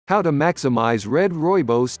How to maximize red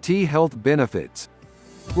Rooibos tea health benefits.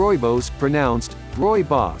 Rooibos, pronounced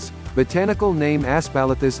Rooibos, botanical name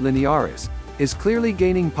Aspalathus linearis, is clearly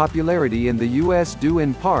gaining popularity in the US due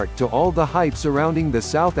in part to all the hype surrounding the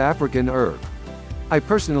South African herb. I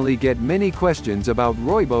personally get many questions about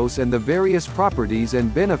Rooibos and the various properties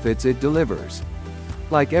and benefits it delivers.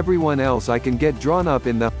 Like everyone else, I can get drawn up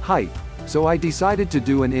in the hype, so I decided to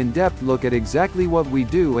do an in-depth look at exactly what we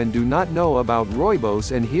do and do not know about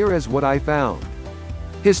Rooibos, and here is what I found.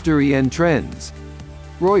 History and trends.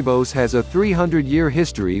 Rooibos has a 300-year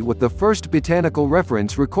history, with the first botanical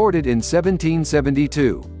reference recorded in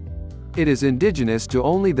 1772. It is indigenous to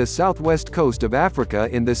only the southwest coast of Africa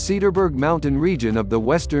in the Cederberg mountain region of the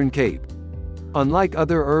Western Cape. Unlike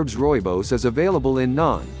other herbs, Rooibos is available in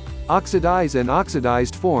non-oxidized and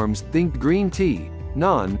oxidized forms. Think green tea,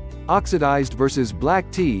 non-oxidized versus black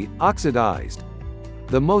tea, oxidized.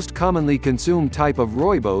 The most commonly consumed type of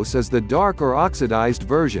Rooibos is the dark or oxidized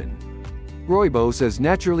version. Rooibos is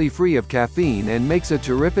naturally free of caffeine and makes a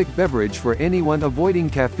terrific beverage for anyone avoiding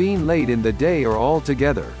caffeine late in the day or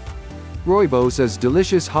altogether. Rooibos is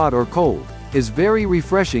delicious hot or cold, is very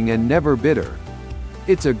refreshing and never bitter.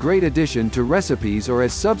 It's a great addition to recipes or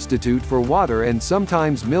as substitute for water and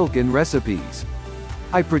sometimes milk in recipes.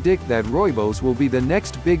 I predict that Rooibos will be the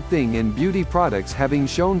next big thing in beauty products, having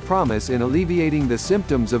shown promise in alleviating the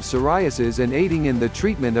symptoms of psoriasis and aiding in the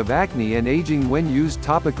treatment of acne and aging when used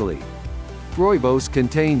topically. Rooibos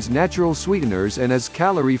contains natural sweeteners and is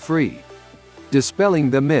calorie-free.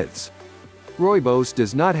 Dispelling the myths. Rooibos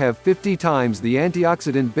does not have 50 times the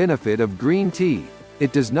antioxidant benefit of green tea.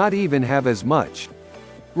 It does not even have as much.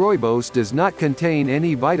 Rooibos does not contain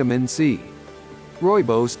any vitamin C.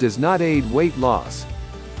 Rooibos does not aid weight loss.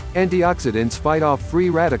 Antioxidants fight off free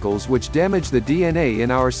radicals which damage the DNA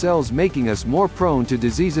in our cells, making us more prone to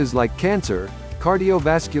diseases like cancer,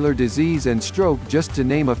 cardiovascular disease and stroke, just to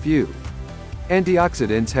name a few.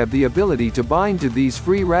 Antioxidants have the ability to bind to these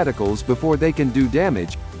free radicals before they can do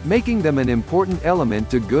damage, making them an important element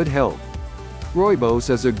to good health. Rooibos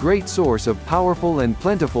is a great source of powerful and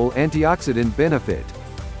plentiful antioxidant benefit.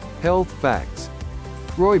 Health facts.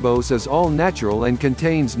 Rooibos is all natural and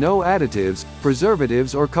contains no additives,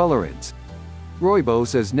 preservatives or colorants.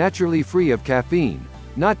 Rooibos is naturally free of caffeine,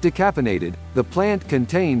 not decaffeinated. The plant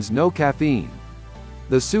contains no caffeine.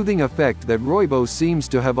 The soothing effect that Rooibos seems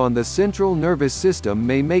to have on the central nervous system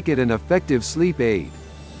may make it an effective sleep aid.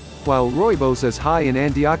 While Rooibos is high in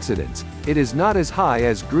antioxidants, it is not as high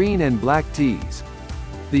as green and black teas.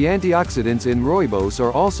 The antioxidants in Rooibos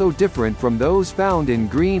are also different from those found in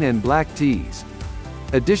green and black teas.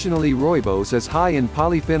 Additionally, Rooibos is high in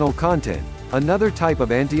polyphenol content, another type of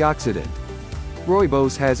antioxidant.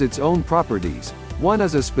 Rooibos has its own properties. One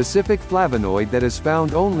is a specific flavonoid that is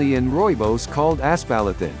found only in Rooibos called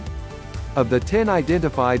aspalathus. Of the 10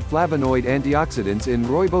 identified flavonoid antioxidants in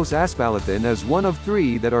Rooibos, aspalathus is one of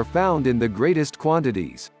 3 that are found in the greatest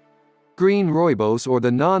quantities. Green Rooibos, or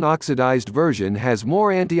the non-oxidized version, has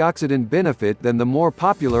more antioxidant benefit than the more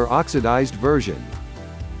popular oxidized version.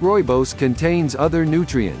 Rooibos contains other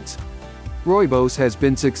nutrients. Rooibos has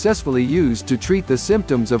been successfully used to treat the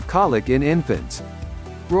symptoms of colic in infants.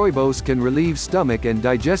 Rooibos can relieve stomach and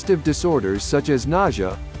digestive disorders such as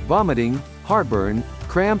nausea, vomiting, heartburn,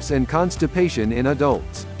 cramps and constipation in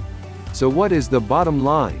adults. So what is the bottom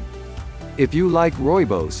line? If you like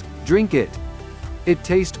Rooibos, drink it. It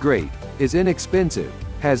tastes great, is inexpensive,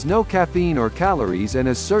 has no caffeine or calories and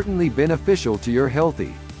is certainly beneficial to your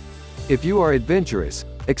healthy. If you are adventurous,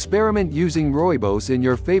 experiment using Rooibos in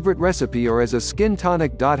your favorite recipe or as a skin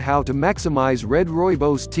tonic. How to maximize red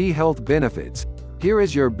Rooibos tea health benefits. Here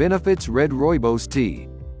is your benefits: red Rooibos tea.